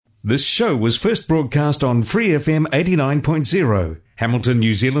This show was first broadcast on Free FM 89.0, Hamilton,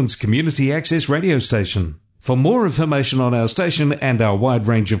 New Zealand's community access radio station. For more information on our station and our wide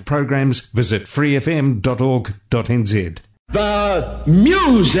range of programs, visit freefm.org.nz. The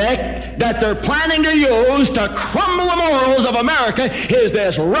music that they're planning to use to crumble the morals of America is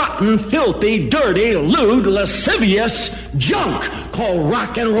this rotten, filthy, dirty, lewd, lascivious junk called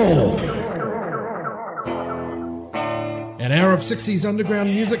rock and roll. An hour of 60s underground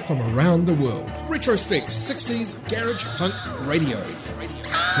music from around the world. Retrospect 60s Garage Punk Radio.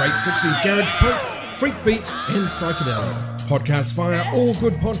 Great 60s Garage Punk, Freak Beat and Psychedelic. Podcast via all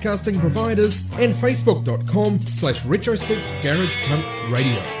good podcasting providers and facebook.com/Retrospect Garage Punk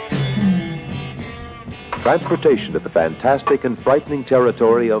Radio. Transportation to the fantastic and frightening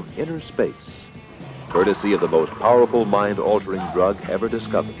territory of inner space, courtesy of the most powerful mind-altering drug ever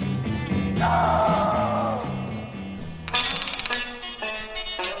discovered.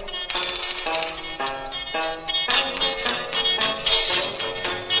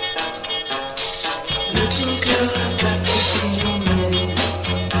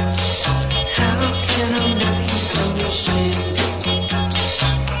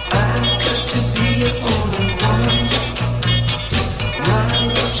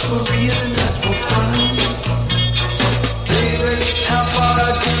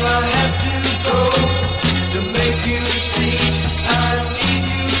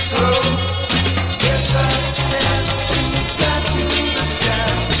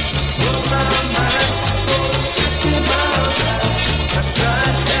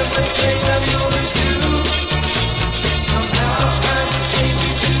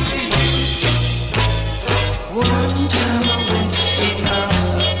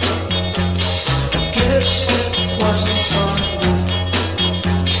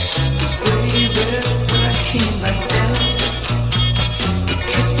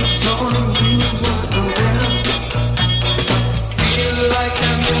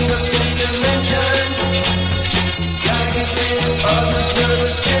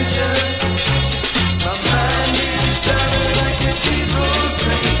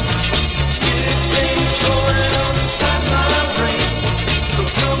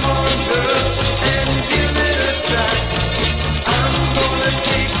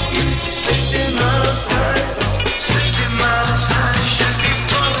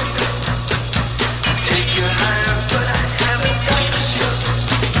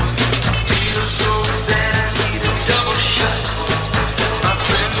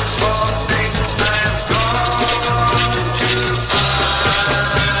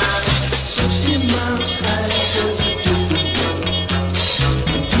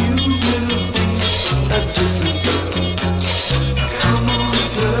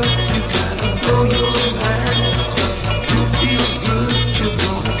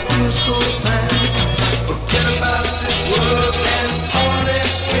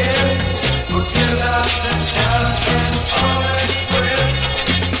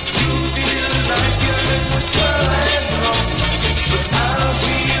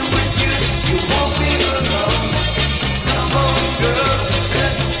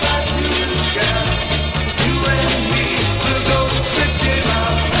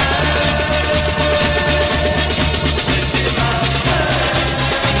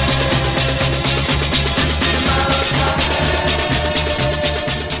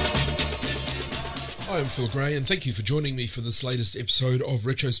 Thank you for joining me for this latest episode of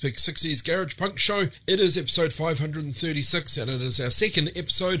Retrospect 60s Garage Punk Show. It is episode 536 and it is our second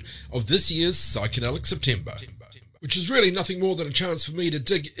episode of this year's Psychedelic September, which is really nothing more than a chance for me to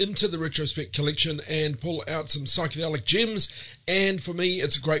dig into the Retrospect collection and pull out some psychedelic gems, and for me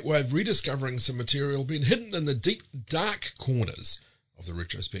it's a great way of rediscovering some material been hidden in the deep, dark corners of the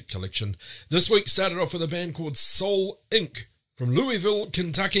Retrospect collection. This week started off with a band called Soul Inc. from Louisville,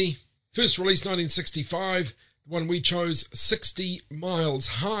 Kentucky. First released 1965, the one we chose, 60 Miles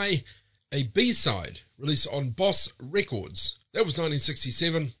High, a B-side released on Boss Records. That was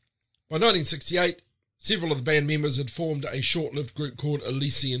 1967. By 1968, several of the band members had formed a short-lived group called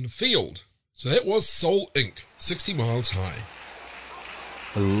Elysian Field. So that was Soul Inc., 60 Miles High.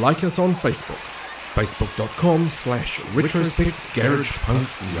 Like us on Facebook, facebook.com/Retrospect Garage Punk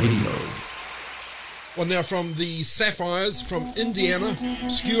Radio. Well, now from the Sapphires from Indiana,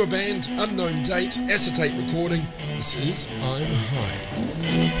 obscure band, unknown date, acetate recording, this is I'm High.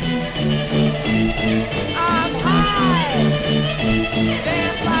 I'm high,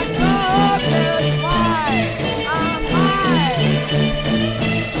 dance like gold, there's why. I'm high,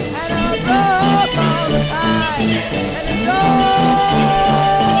 and I rock all the time, and it's all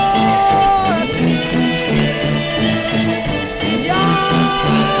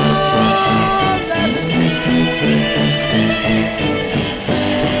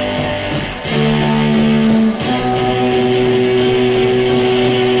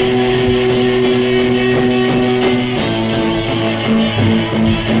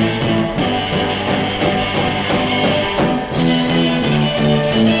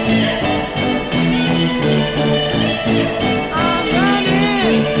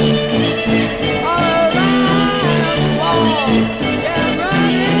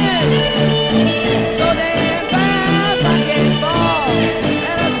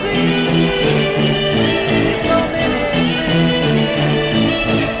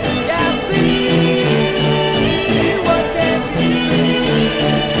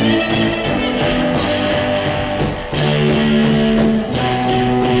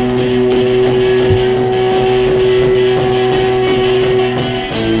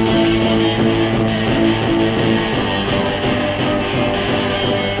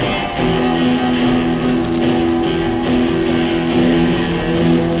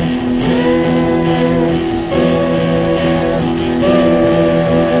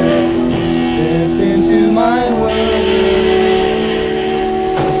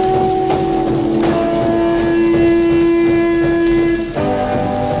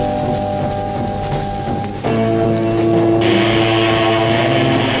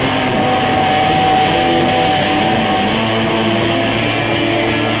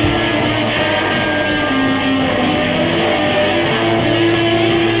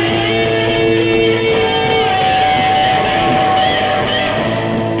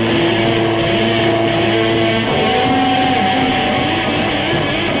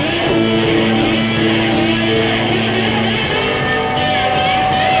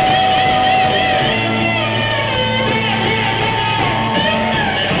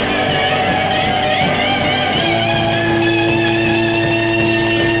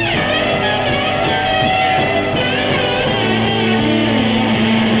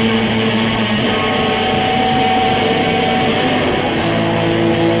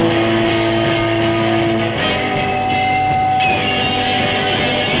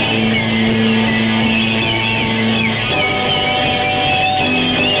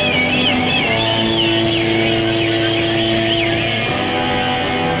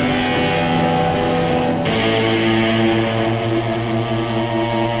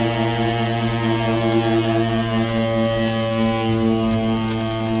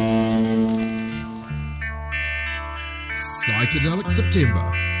Psychedelic September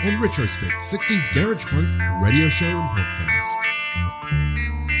on Retrospect 60s Garage Punk radio show and podcast.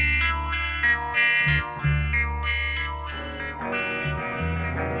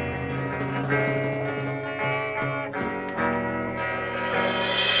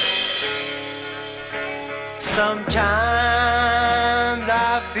 Sometimes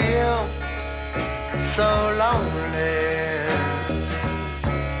I feel so lonely.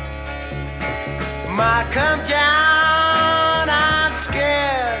 Might come down, I'm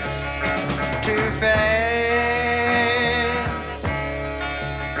scared to fade.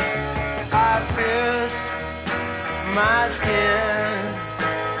 I pierced my skin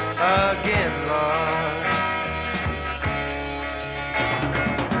again, Lord.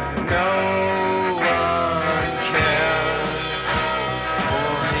 No one cares for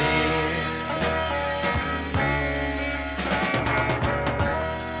me.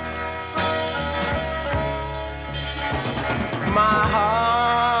 My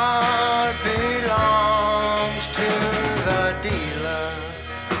heart belongs to the dealer.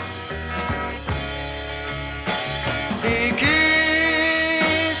 He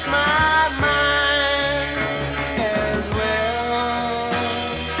keeps my mind as well.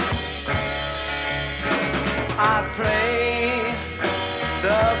 I play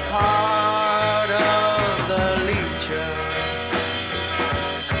the part of the leecher.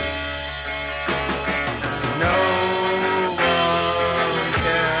 No one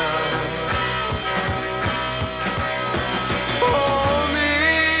cares for me,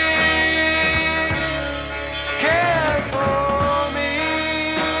 cares for me.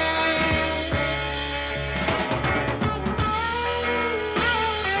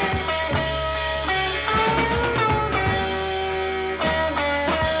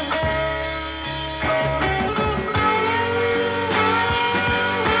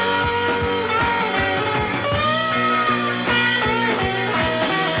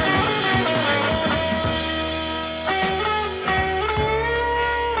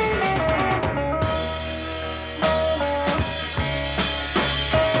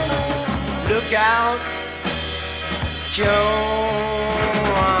 Look out, Joe,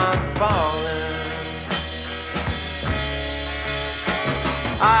 I'm falling.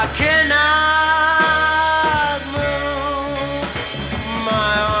 I cannot move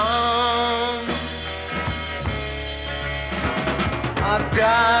my arms. I've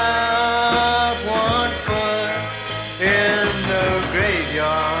got one foot in the grave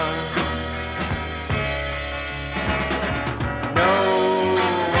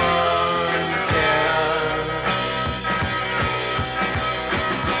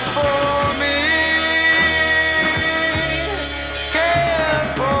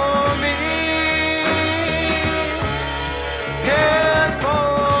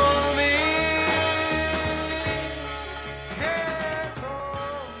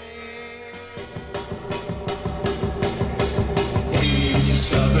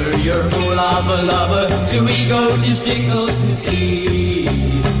you're full of a lover, to ego testicles to see.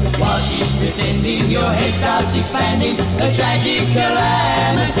 While she's pretending, your head starts expanding, a tragic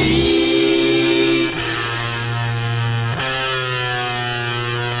calamity.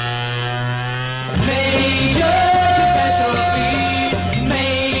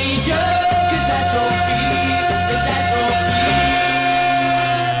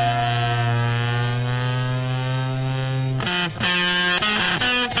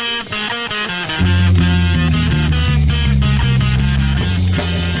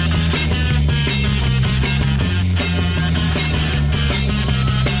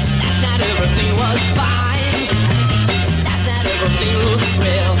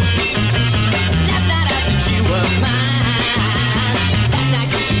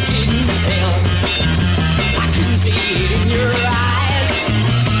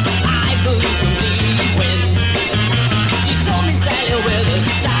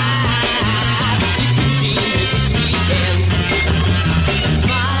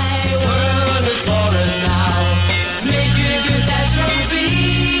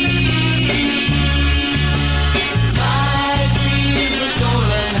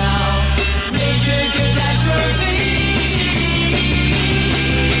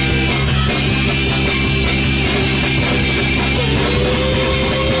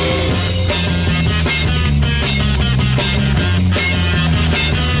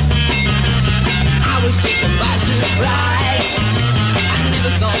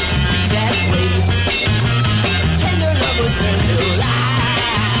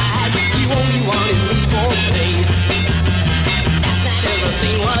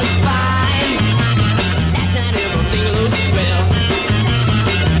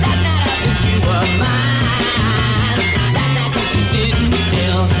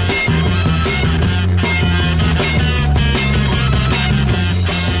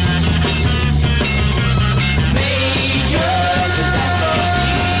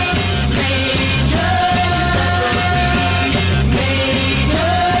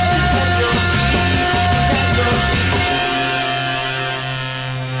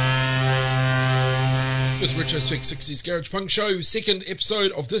 Retrospect 60s Garage Punk Show, second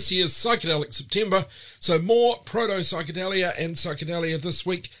episode of this year's Psychedelic September. So more proto-psychedelia and psychedelia this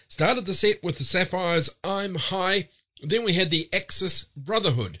week. Started the set with the Sapphires' I'm High. Then we had the Axis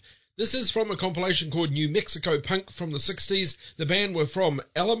Brotherhood. This is from a compilation called New Mexico Punk from the 60s. The band were from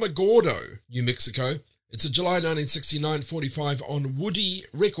Alamogordo, New Mexico. It's a July 1969 45 on Woody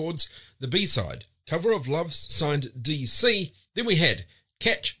Records, the B-side. Cover of Love's signed DC. Then we had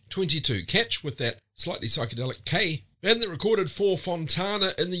Catch 22. Catch with that slightly psychedelic K. Band that recorded for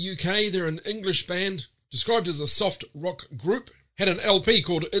Fontana in the UK. They're an English band, described as a soft rock group. Had an LP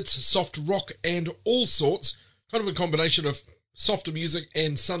called It's Soft Rock and All Sorts. Kind of a combination of softer music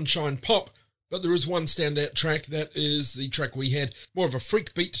and sunshine pop. But there is one standout track, that is the track we had. More of a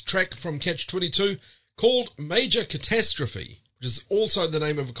freak beat track from Catch 22 called Major Catastrophe, which is also the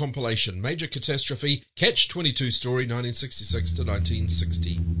name of a compilation. Major Catastrophe, Catch 22 Story, 1966 to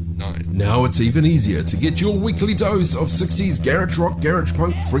 1969. Now it's even easier to get your weekly dose of 60s garage rock, garage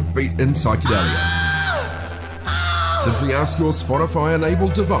punk, freak beat and psychedelia. Simply ask your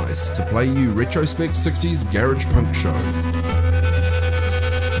Spotify-enabled device to play you Retrospect 60s Garage Punk Show.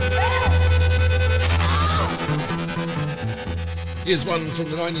 Here's one from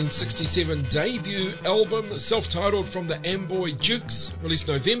the 1967 debut album, self-titled, from the Amboy Dukes, released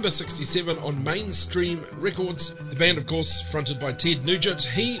November 67 on Mainstream Records. The band, of course, fronted by Ted Nugent.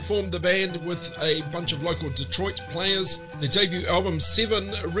 He formed the band with a bunch of local Detroit players. Their debut album,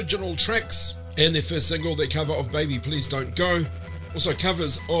 7 original tracks, and their first single, their cover of Baby Please Don't Go. Also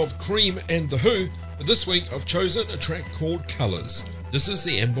covers of Cream and The Who. But this week I've chosen a track called Colours. This is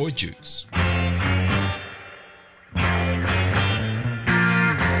the Amboy Dukes.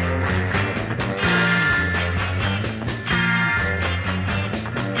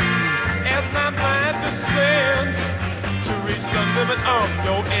 Of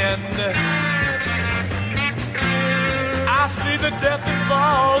your end, I see the death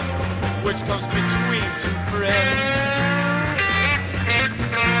involved, which comes between two friends.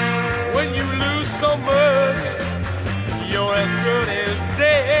 When you lose so much, you're as good as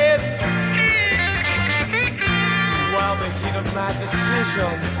dead. While the heat of my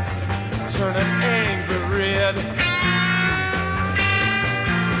decisions turn an angry red.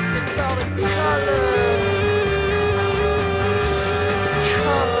 It's all the color.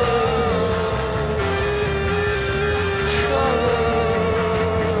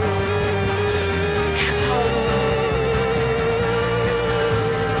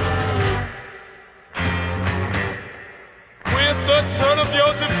 Turn of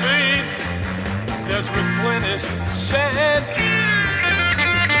your to be, there's replenished sand.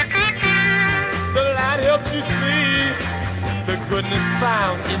 The light helps you see the goodness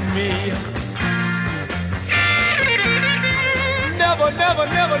found in me. Never, never,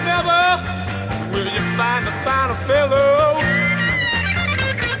 never, never will you find a finer fellow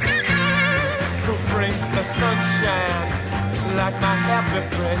who brings the sunshine like my happy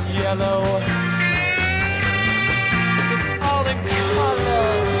friend yellow. It's all in color,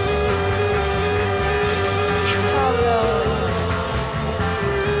 color,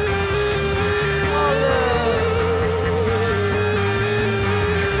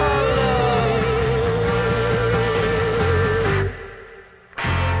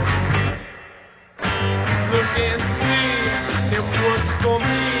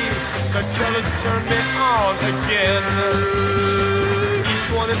 the colors turn me on again. Each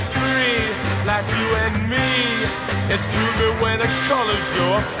one is free, like you and me. It's groovy when a color's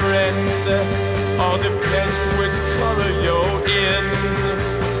your friend. All depends which color you're in.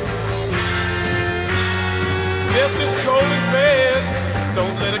 If it's cold in bed,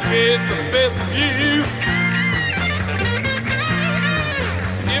 don't let it get the best of you.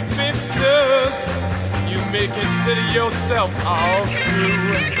 If it does, you may consider yourself all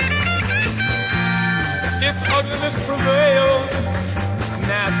through. Its ugliness prevails,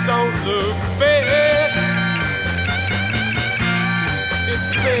 now don't look bad. It's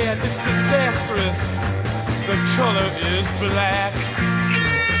bad, it's disastrous, the color is black.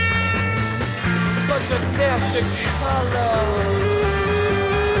 Such a nasty color,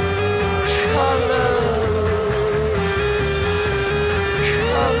 color,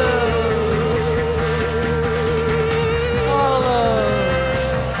 color.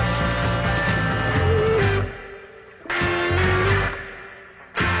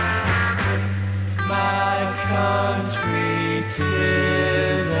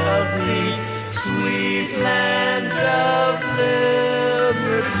 Sweet land of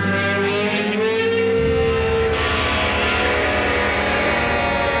liberty.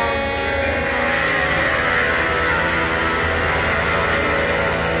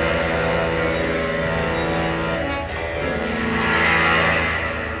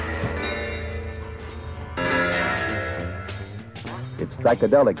 It's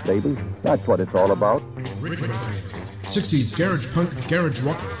psychedelic, baby. That's what it's all about. 60s garage punk, garage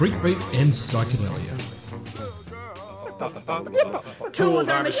rock, freak beat, and psychedelia. Tools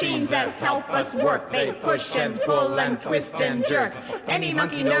are machines that help us work. They push and pull and twist and jerk. Any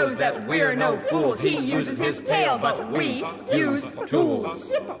monkey knows that we're no fools. He uses his tail, but we use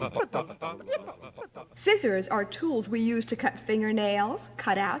tools. Scissors are tools we use to cut fingernails,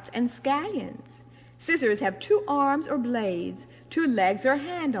 cutouts, and scallions. Scissors have 2 arms or blades, 2 legs or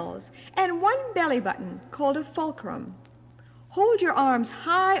handles, and 1 belly button called a fulcrum. Hold your arms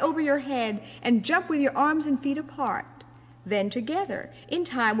high over your head and jump with your arms and feet apart, then together, in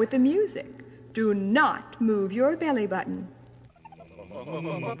time with the music. Do not move your belly button.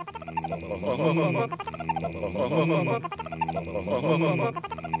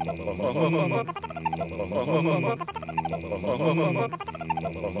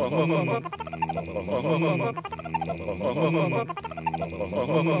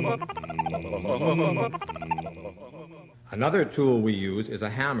 Another tool we use is a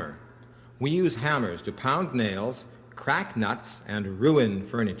hammer. We use hammers to pound nails, crack nuts, and ruin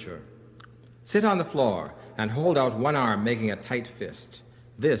furniture. Sit on the floor and hold out one arm, making a tight fist.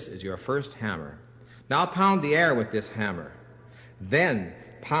 This is your first hammer. Now pound the air with this hammer. Then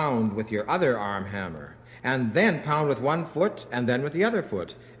pound with your other arm hammer. And then pound with one foot, and then with the other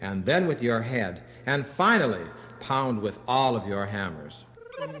foot, and then with your head. And finally, pound with all of your hammers.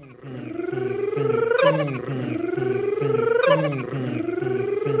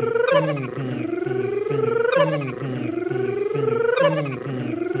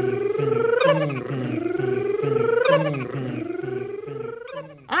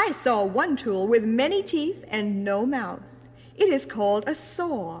 I saw one tool with many teeth and no mouth. It is called a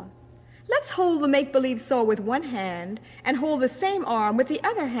saw. Let's hold the make-believe saw with one hand and hold the same arm with the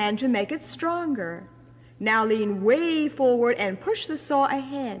other hand to make it stronger. Now lean way forward and push the saw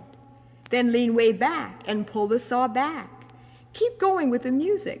ahead. Then lean way back and pull the saw back. Keep going with the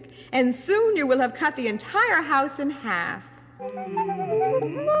music, and soon you will have cut the entire house in half.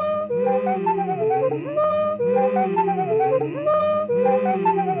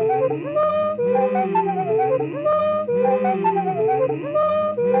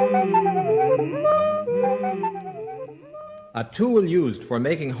 A tool used for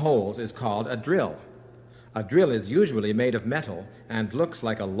making holes is called a drill. A drill is usually made of metal and looks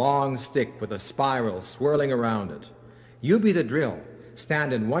like a long stick with a spiral swirling around it. You be the drill.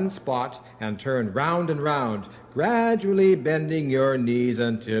 Stand in one spot and turn round and round, gradually bending your knees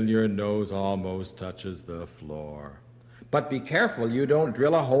until your nose almost touches the floor. But be careful you don't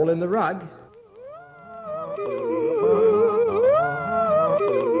drill a hole in the rug.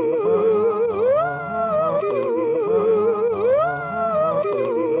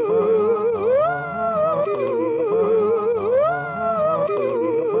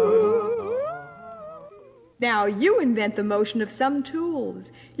 Now you invent the motion of some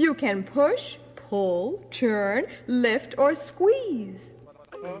tools. You can push, pull, turn, lift, or squeeze.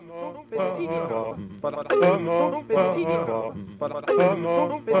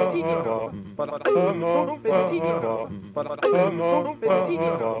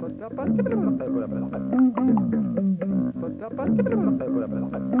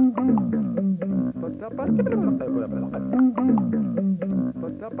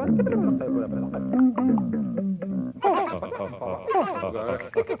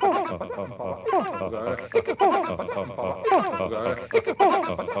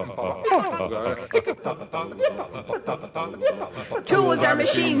 Tools are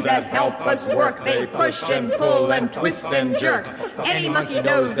machines that help us work. They push and pull and twist and jerk. Any monkey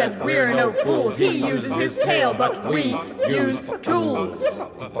knows that we're no fools. He uses his tail, but we use tools.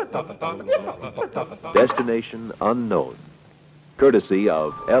 Destination unknown. Courtesy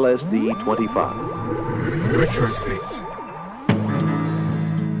of LSD 25. Retrospect.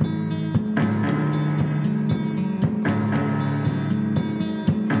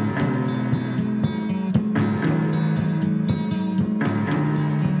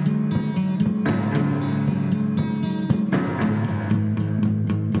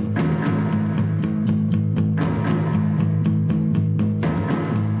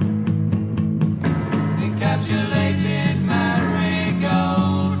 Encapsulated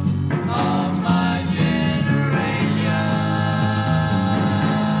marigold of my generation.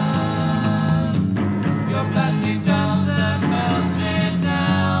 Your plastic dolls are melted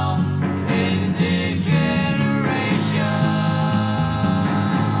now in degeneration.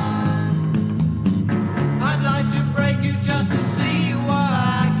 I'd like to break you just to see what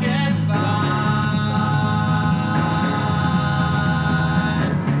I can find.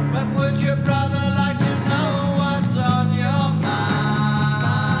 But would your brother like to know what's on your mind?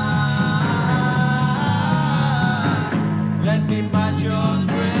 Let me bite your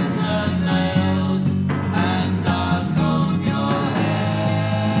crimson nails and I'll comb your hair.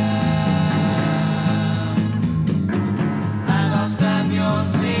 And I'll stab your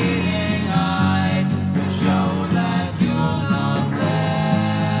seeing eye to show that you're not there.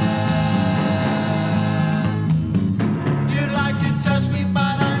 You'd like to touch me,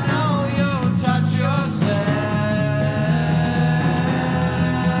 but I know you'll touch yourself.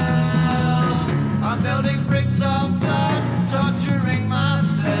 I'm building bricks of blood, torturing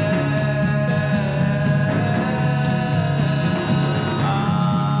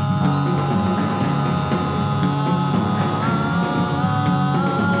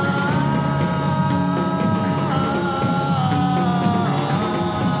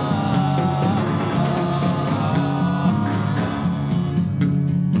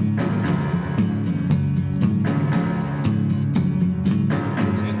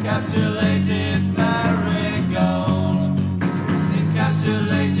Encapsulated marigold.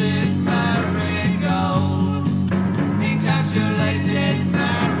 Encapsulated marigold. Encapsulated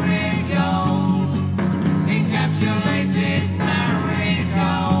marigold. Encapsulated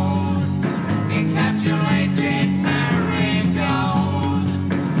marigold. Encapsulated marigold.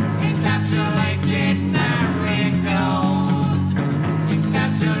 Encapsulated marigold.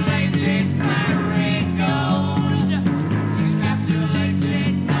 Encapsulated marigold.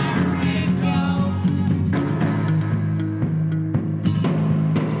 Encapsulated marigold.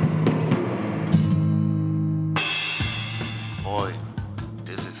 Boy,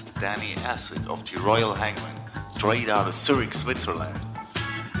 this is Danny Acid of the Royal Hangman, straight out of Zurich, Switzerland.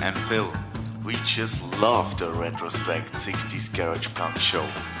 And Phil, we just love the Retrospect 60s Garage Punk Show,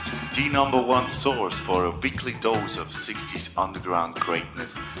 the #1 source for a weekly dose of 60s underground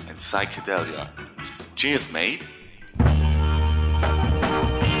greatness and psychedelia. Cheers, mate!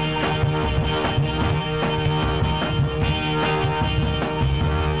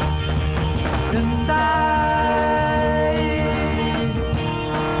 Inside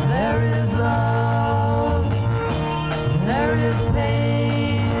there is love, there is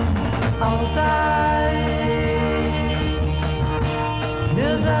pain. Outside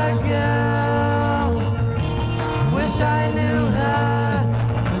is a girl. Wish I knew her,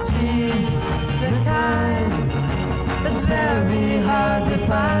 but she's the kind that's very hard to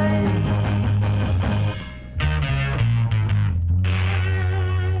find.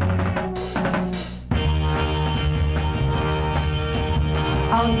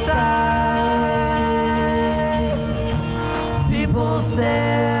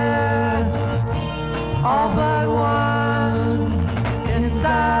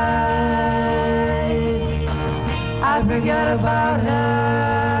 I forget about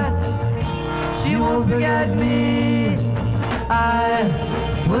her, she won't forget me. I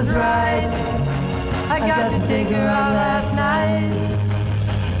was right, I got to take her out last night.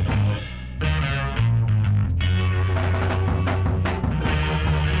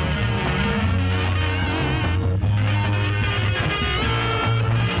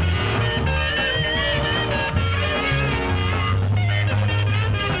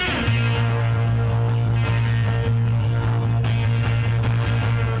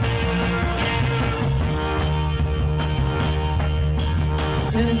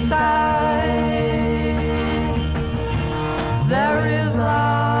 Inside, there is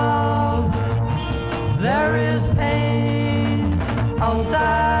love, there is pain. Outside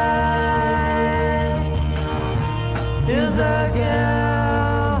is a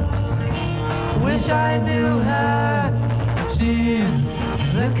girl, wish I knew her. She's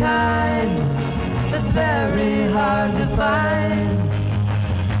the kind that's very hard to find.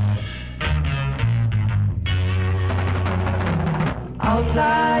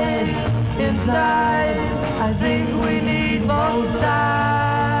 Outside, inside, I think we need both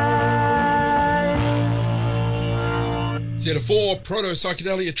sides. Set of 4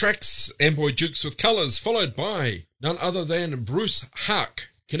 proto-psychedelia tracks, Amboy Dukes with Colours, followed by none other than Bruce Haak,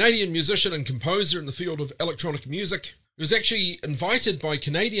 Canadian musician and composer in the field of electronic music, who was actually invited by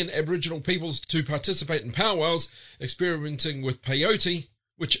Canadian Aboriginal peoples to participate in powwows, experimenting with peyote,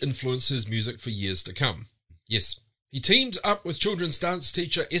 which influenced his music for years to come. Yes. He teamed up with children's dance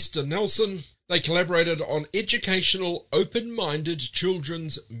teacher Esther Nelson. They collaborated on educational, open-minded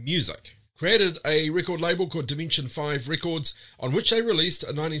children's music. Created a record label called Dimension 5 Records, on which they released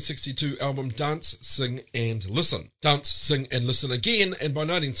a 1962 album, Dance, Sing and Listen. Dance, Sing and Listen Again, and by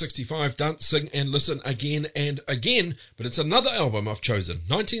 1965, Dance, Sing and Listen Again and Again. But it's another album I've chosen,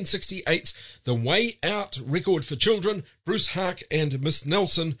 1968's The Way Out record for children, Bruce Haak and Miss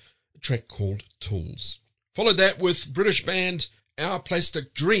Nelson, a track called Tools. Followed that with British band Our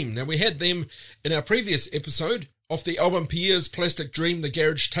Plastic Dream. Now, we had them in our previous episode of the album Pierre's Plastic Dream, The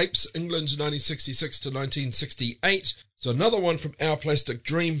Garage Tapes, England 1966 to 1968. So another one from Our Plastic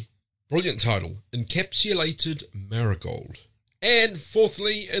Dream. Brilliant title, Encapsulated Marigold. And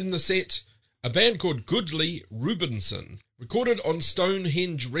fourthly in the set, a band called Goodley Rubinson, recorded on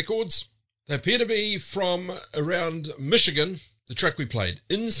Stonehenge Records. They appear to be from around Michigan. The track we played,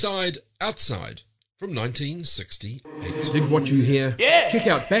 Inside Outside, from 1968. Dig what you hear? Yeah! Check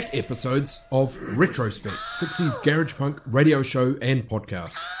out back episodes of Retrospect, 60s Garage Punk radio show and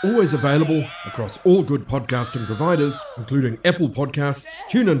podcast. Always available across all good podcasting providers, including Apple Podcasts,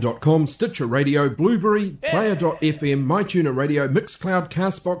 TuneIn.com, Stitcher Radio, Blueberry, Player.fm, MyTuner Radio, Mixcloud,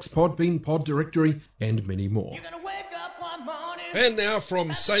 Castbox, Podbean, Pod Directory, and many more. And now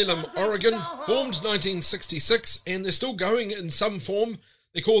from Salem, Oregon, formed 1966, and they're still going in some form.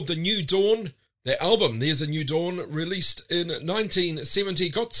 They're called The New Dawn. Their album, There's a New Dawn, released in 1970,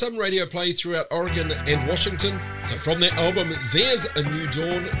 got some radio play throughout Oregon and Washington. So from their album, There's a New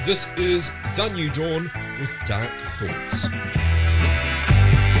Dawn, this is The New Dawn with Dark Thoughts.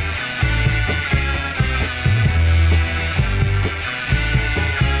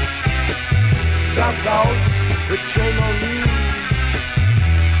 Dark thoughts that train on you.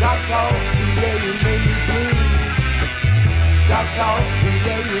 Dark thoughts, yeah, you made me blue. Dark thoughts,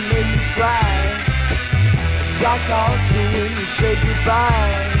 yeah, you made me cry. Dark thoughts, when you say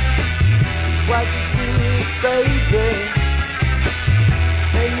goodbye. What you do, baby,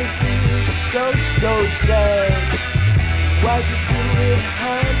 made me feel so, so sad. What you do it,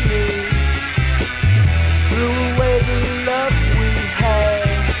 honey, threw away the love we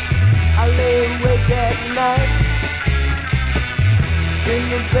had. I lay awake at night,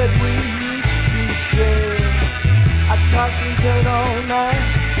 thinking that we used to share. I toss and turn all night,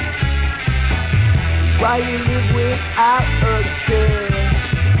 why you live without a care.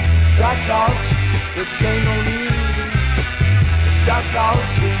 Dark thoughts that chain on you. Dark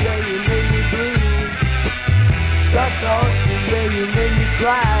thoughts the way you made me blue. Dark thoughts the way you made me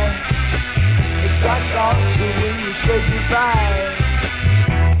cry. Dark thoughts the way you say goodbye.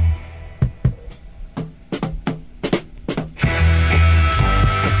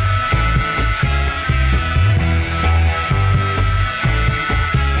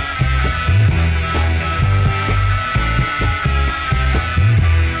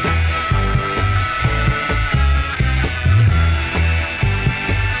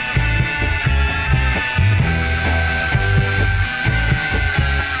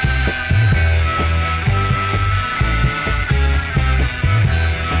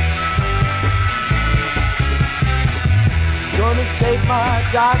 My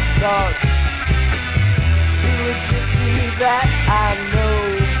dark thoughts to legit that I know.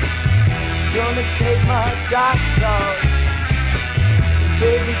 Gonna take my dark thoughts,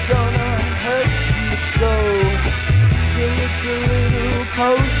 baby, gonna hurt you so. Sing it your little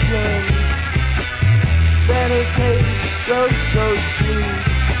potion, that'll taste so, so sweet.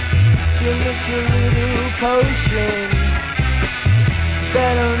 Sing it your little potion,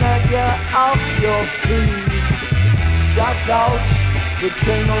 that'll knock you off your feet. Dark thoughts that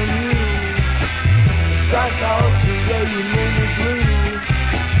train on you. Dark thoughts, yeah, you made me blue.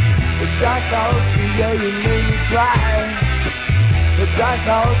 The dark thoughts, yeah, you made me cry. The dark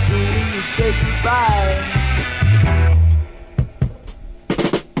thoughts, when you say goodbye.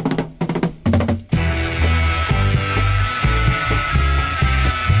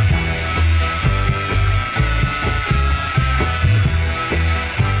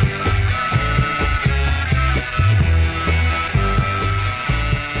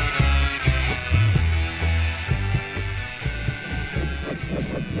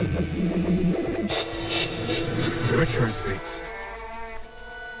 Retrospect.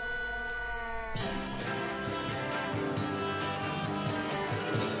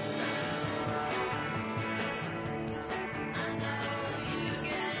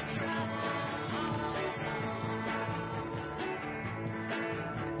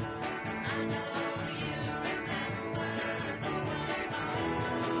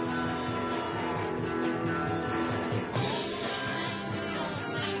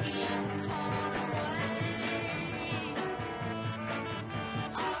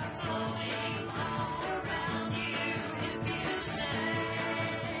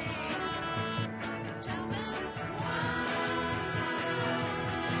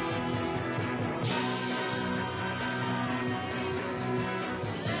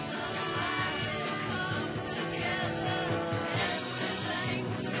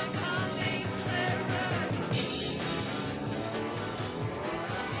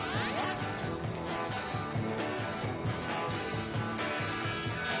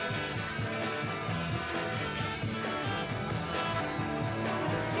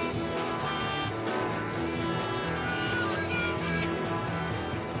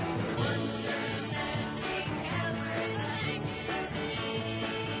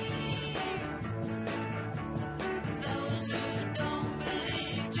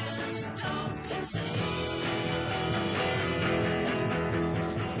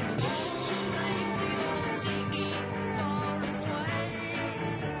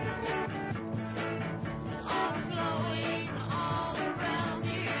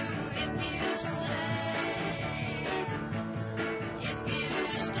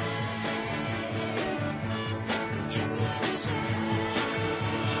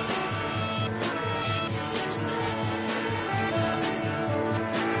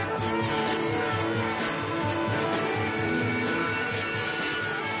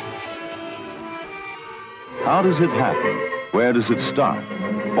 How does it happen? Where does it start?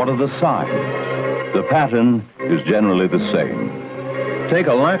 What are the signs? The pattern is generally the same. Take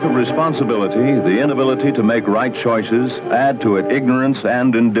a lack of responsibility, the inability to make right choices, add to it ignorance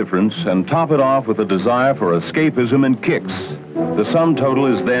and indifference, and top it off with a desire for escapism and kicks. The sum total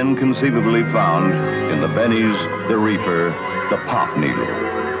is then conceivably found in the bennies, the reaper, the pop needle.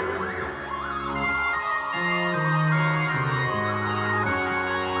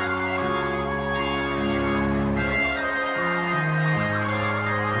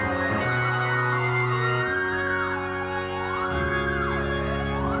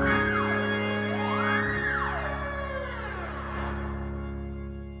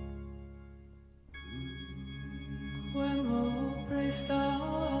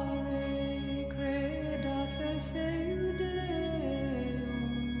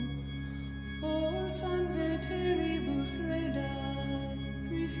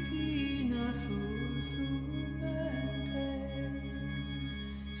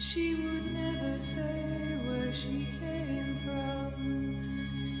 She would never say where she came from.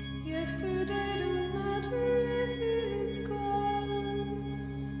 Yesterday don't matter if it's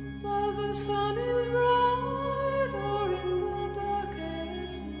gone. While the sun is bright or in the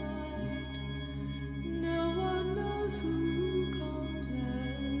darkest night, no one knows who comes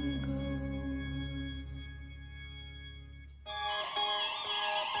and goes.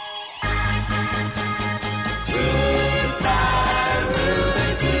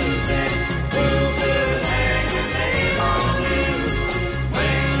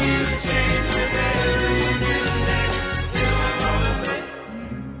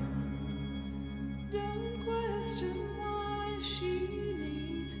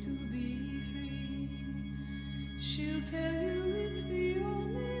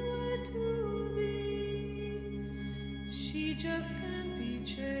 just can't be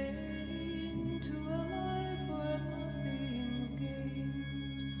chained to a life where nothing's gained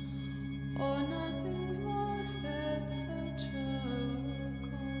or nothing's lost at such a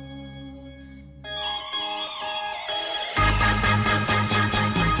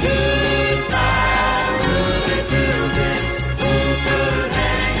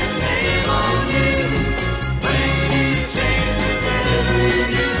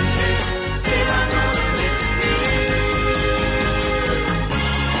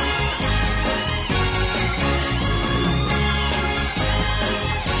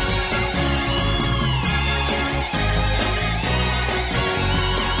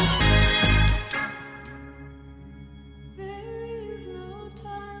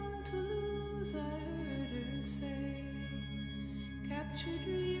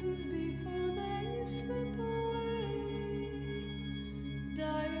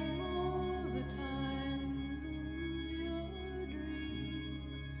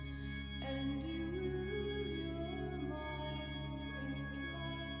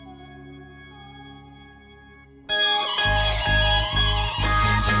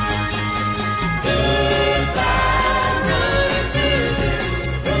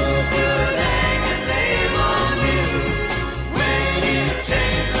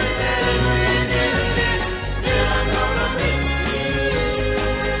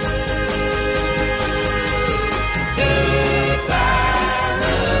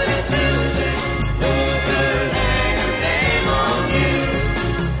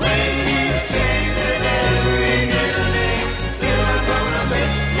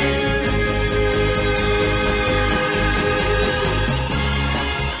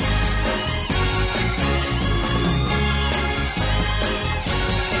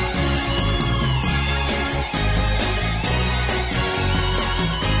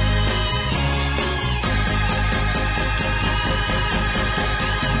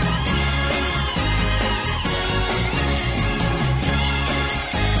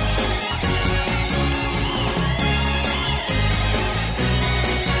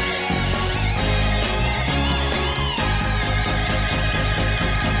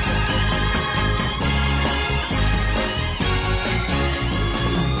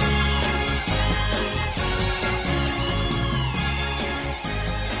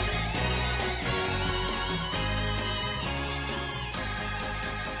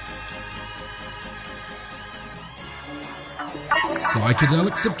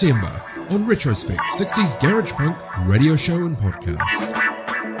Psychedelic September on Retrospect 60s Garage Punk radio show and podcast.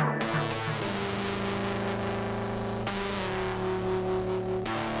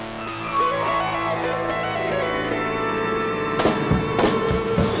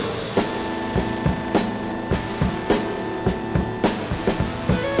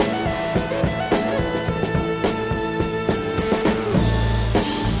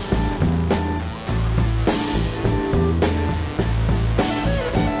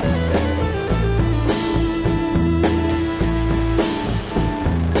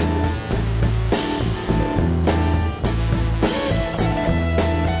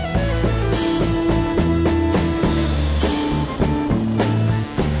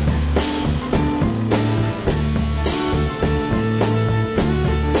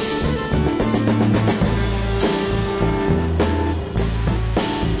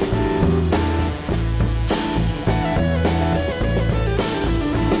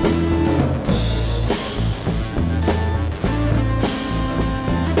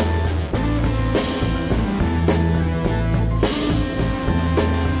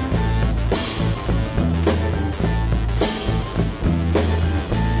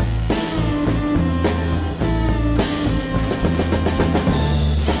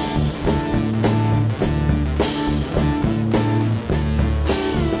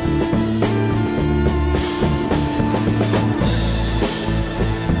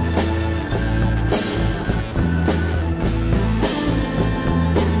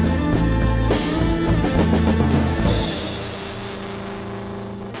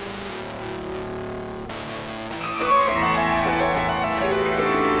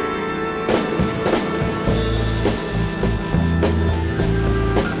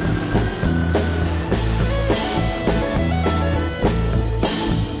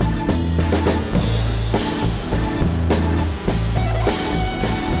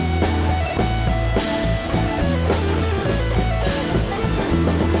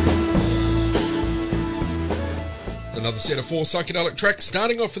 Another set of 4 psychedelic tracks,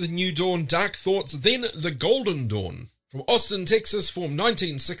 starting off with the New Dawn, Dark Thoughts, then the Golden Dawn. From Austin, Texas, formed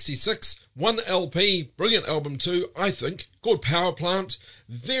 1966, 1 LP, brilliant album too, I think, called Power Plant,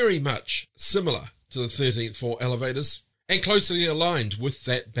 very much similar to the 13th Floor Elevators. and closely aligned with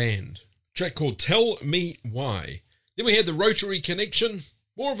that band. A track called Tell Me Why. Then we had the Rotary Connection,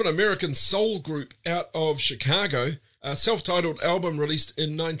 more of an American soul group out of Chicago. A self-titled album released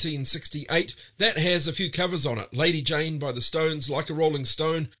in 1968 that has a few covers on it. Lady Jane by the Stones, Like a Rolling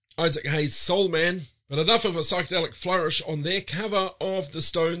Stone, Isaac Hayes' Soul Man. But enough of a psychedelic flourish on their cover of the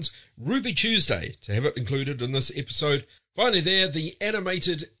Stones, Ruby Tuesday, to have it included in this episode. Finally there, the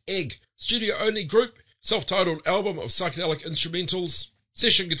Animated Egg, studio-only group, self-titled album of psychedelic instrumentals.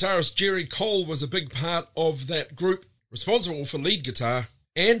 Session guitarist Jerry Cole was a big part of that group, responsible for lead guitar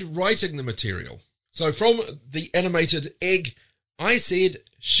and writing the material. So from the Animated Egg, I said,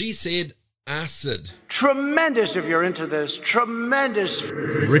 she said, acid. Tremendous if you're into this. Tremendous.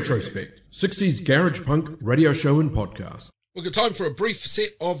 Retrospect, 60s Garage Punk radio show and podcast. We've got time for a brief set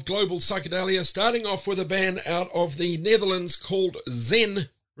of global psychedelia, starting off with a band out of the Netherlands called Zen,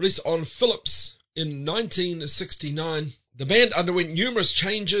 released on Philips in 1969. The band underwent numerous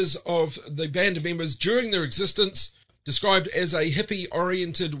changes of the band members during their existence, described as a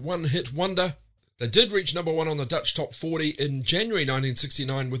hippie-oriented one-hit wonder. They did reach number 1 on the Dutch Top 40 in January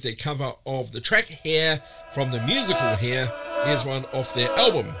 1969 with their cover of the track Hair from the musical Hair. Here's one off their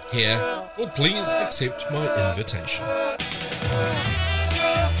album Hair, called Please Accept My Invitation.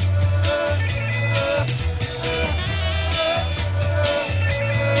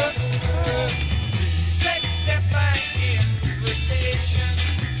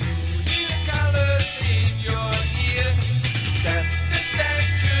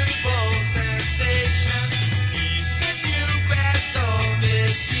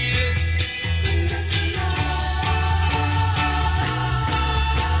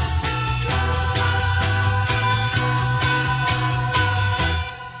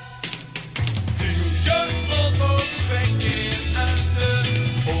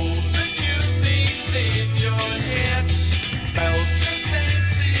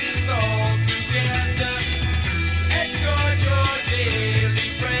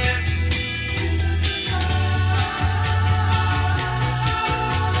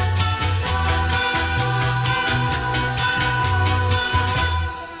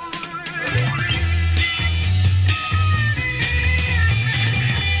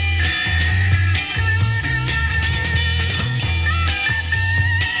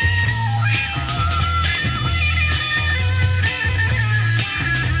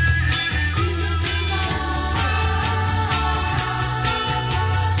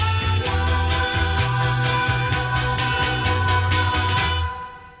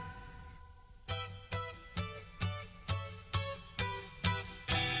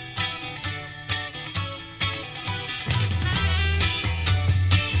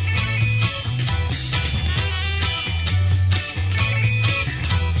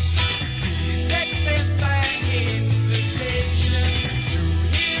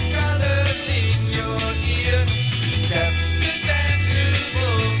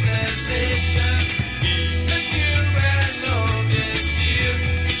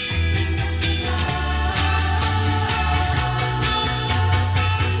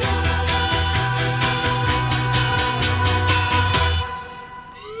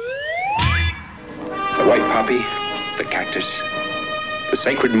 The cactus, the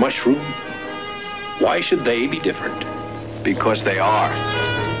sacred mushroom, why should they be different? Because they are.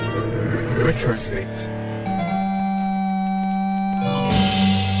 Retrospect.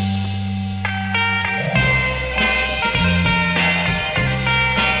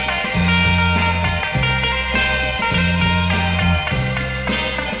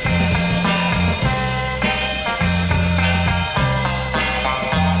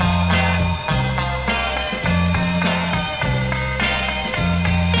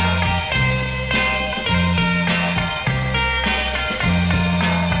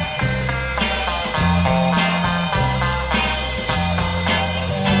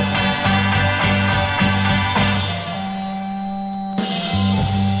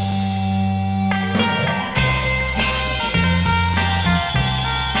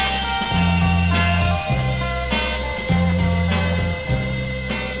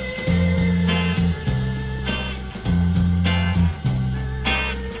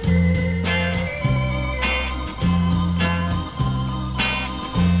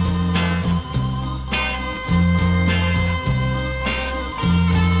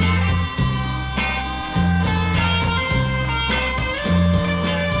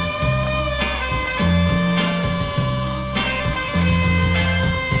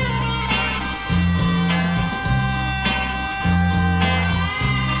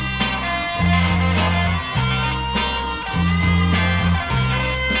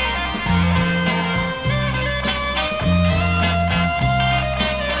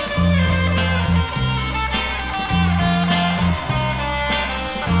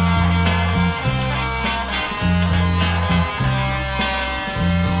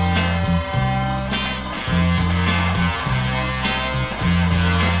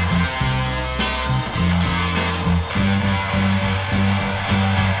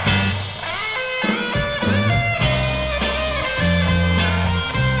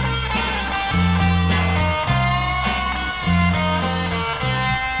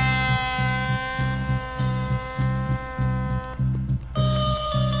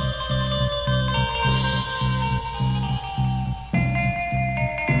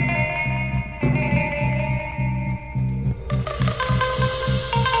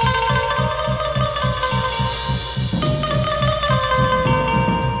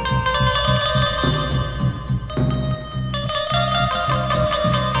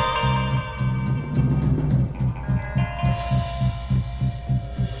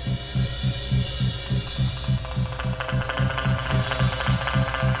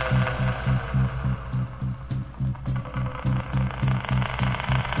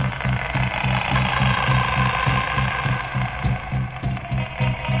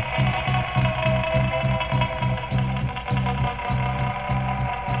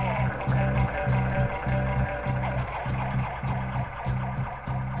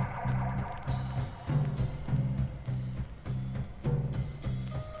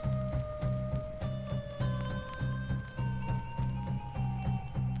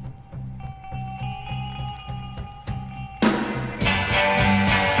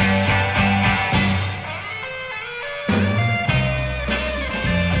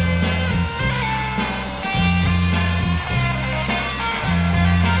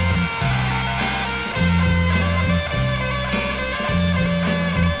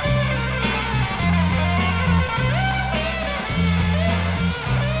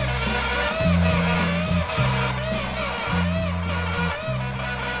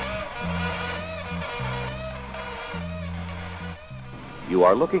 you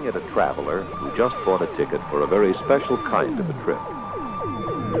are looking at a traveler who just bought a ticket for a very special kind of a trip.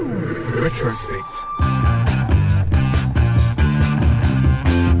 Retrospect.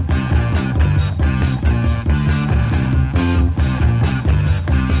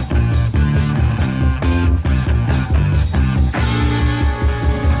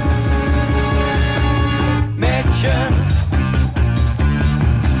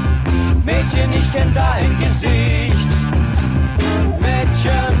 Mädchen, ich kenn dein Gesicht.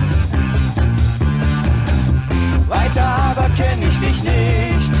 Mädchen, weiter aber kenn ich dich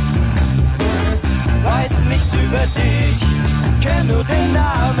nicht. Weiß nichts über dich, kenn nur den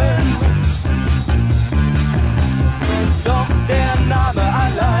Namen. Doch der Name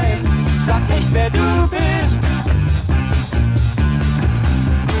allein sagt nicht, wer du bist.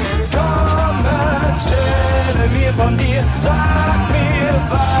 Komm, erzähle mir von dir, sag mir,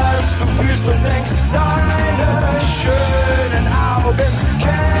 was du fühlst und denkst. Deine schönen Augen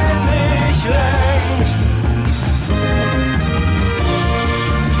kenn ich längst.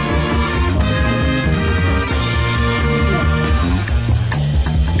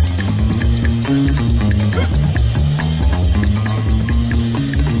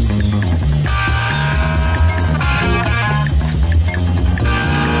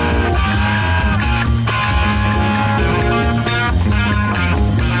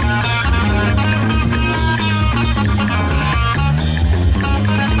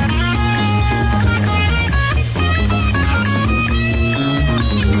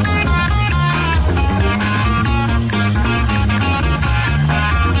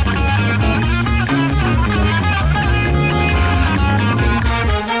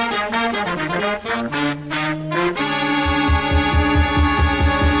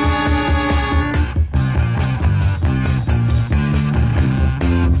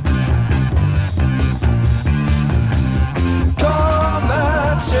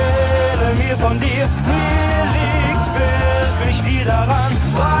 Von dir, mir liegt wirklich viel daran,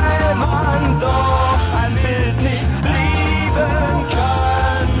 weil man doch ein Bild nicht lieben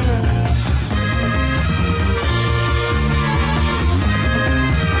kann.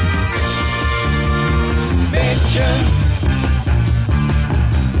 Mädchen,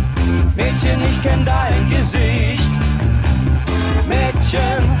 Mädchen, ich kenn dein Gesicht.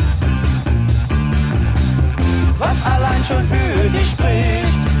 Mädchen, was allein schon für dich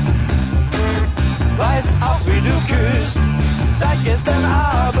spricht. Weiß auch, wie du küsst, seit gestern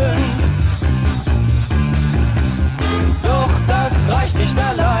Abend. Doch das reicht nicht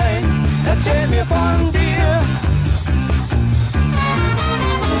allein, erzähl mir von dir.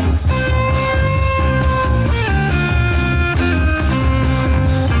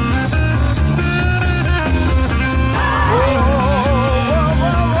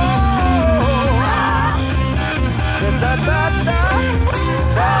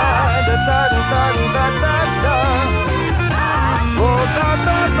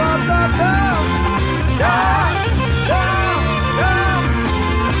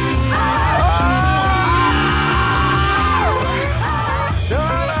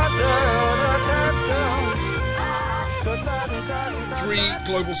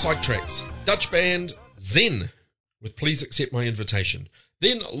 Global psych tracks. Dutch band Zen with Please Accept My Invitation.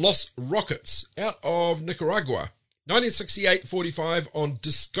 Then Los Rockets out of Nicaragua. 1968-45 on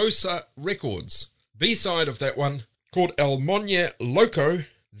Discosa Records. B-side of that one called El Moñe Loco.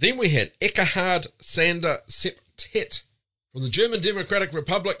 Then we had Eckhard Sander Septet from the German Democratic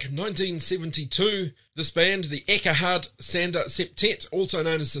Republic, 1972. This band, the Eckhard Sander Septet, also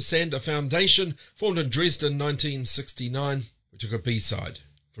known as the Sander Foundation, formed in Dresden, 1969. We took a B-side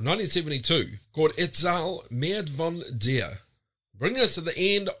from 1972 called Etzal Meer von dir. Bringing us to the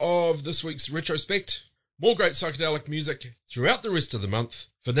end of this week's retrospect. More great psychedelic music throughout the rest of the month.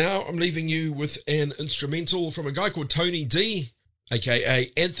 For now, I'm leaving you with an instrumental from a guy called Tony D,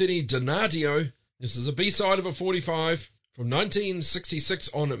 aka Anthony Donadio. This is a B-side of a 45 from 1966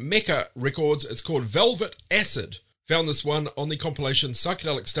 on Mecca Records. It's called Velvet Acid. Found this one on the compilation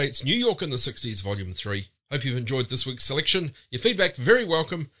Psychedelic States, New York in the 60s, Volume 3. Hope you've enjoyed this week's selection. Your feedback, very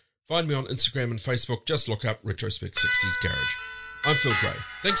welcome. Find me on Instagram and Facebook. Just look up Retrospect 60s Garage. I'm Phil Gray.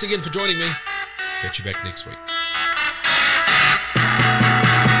 Thanks again for joining me. Catch you back next week.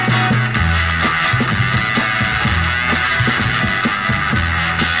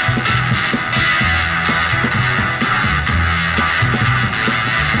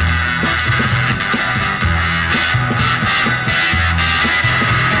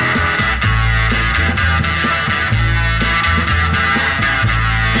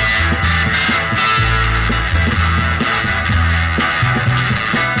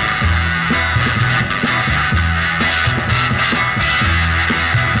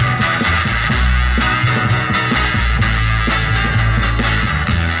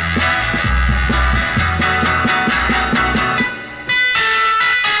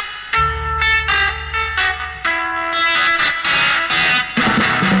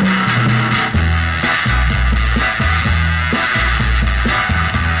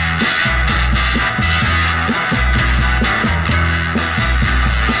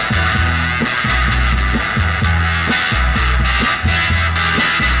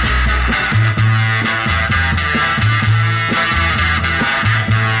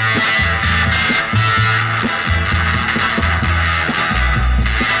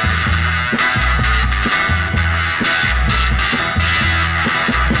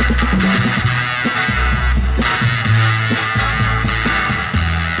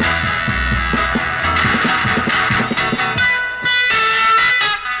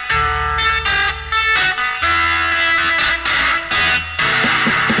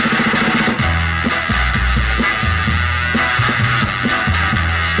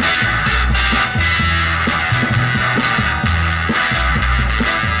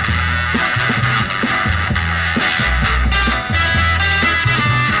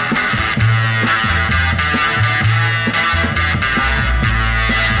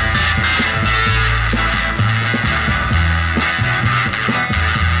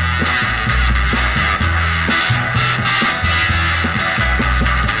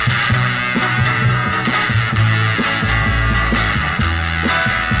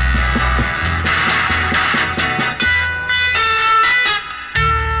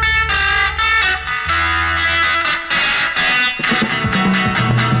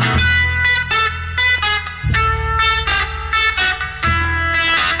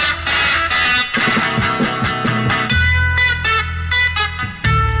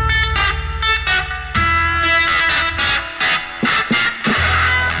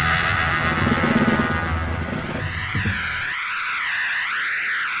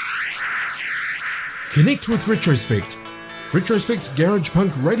 Connect with Retrospect. Retrospect Garage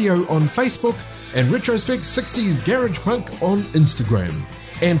Punk Radio on Facebook and Retrospect 60s Garage Punk on Instagram.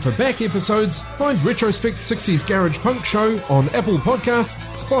 And for back episodes, find Retrospect 60s Garage Punk Show on Apple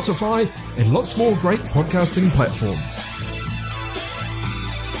Podcasts, Spotify, and lots more great podcasting platforms.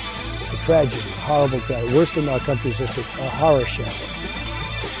 A tragedy, a horrible tragedy, worst in our country's history, a horror show.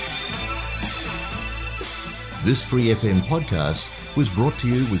 This Free FM podcast was brought to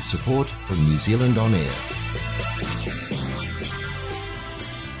you with support from New Zealand On Air.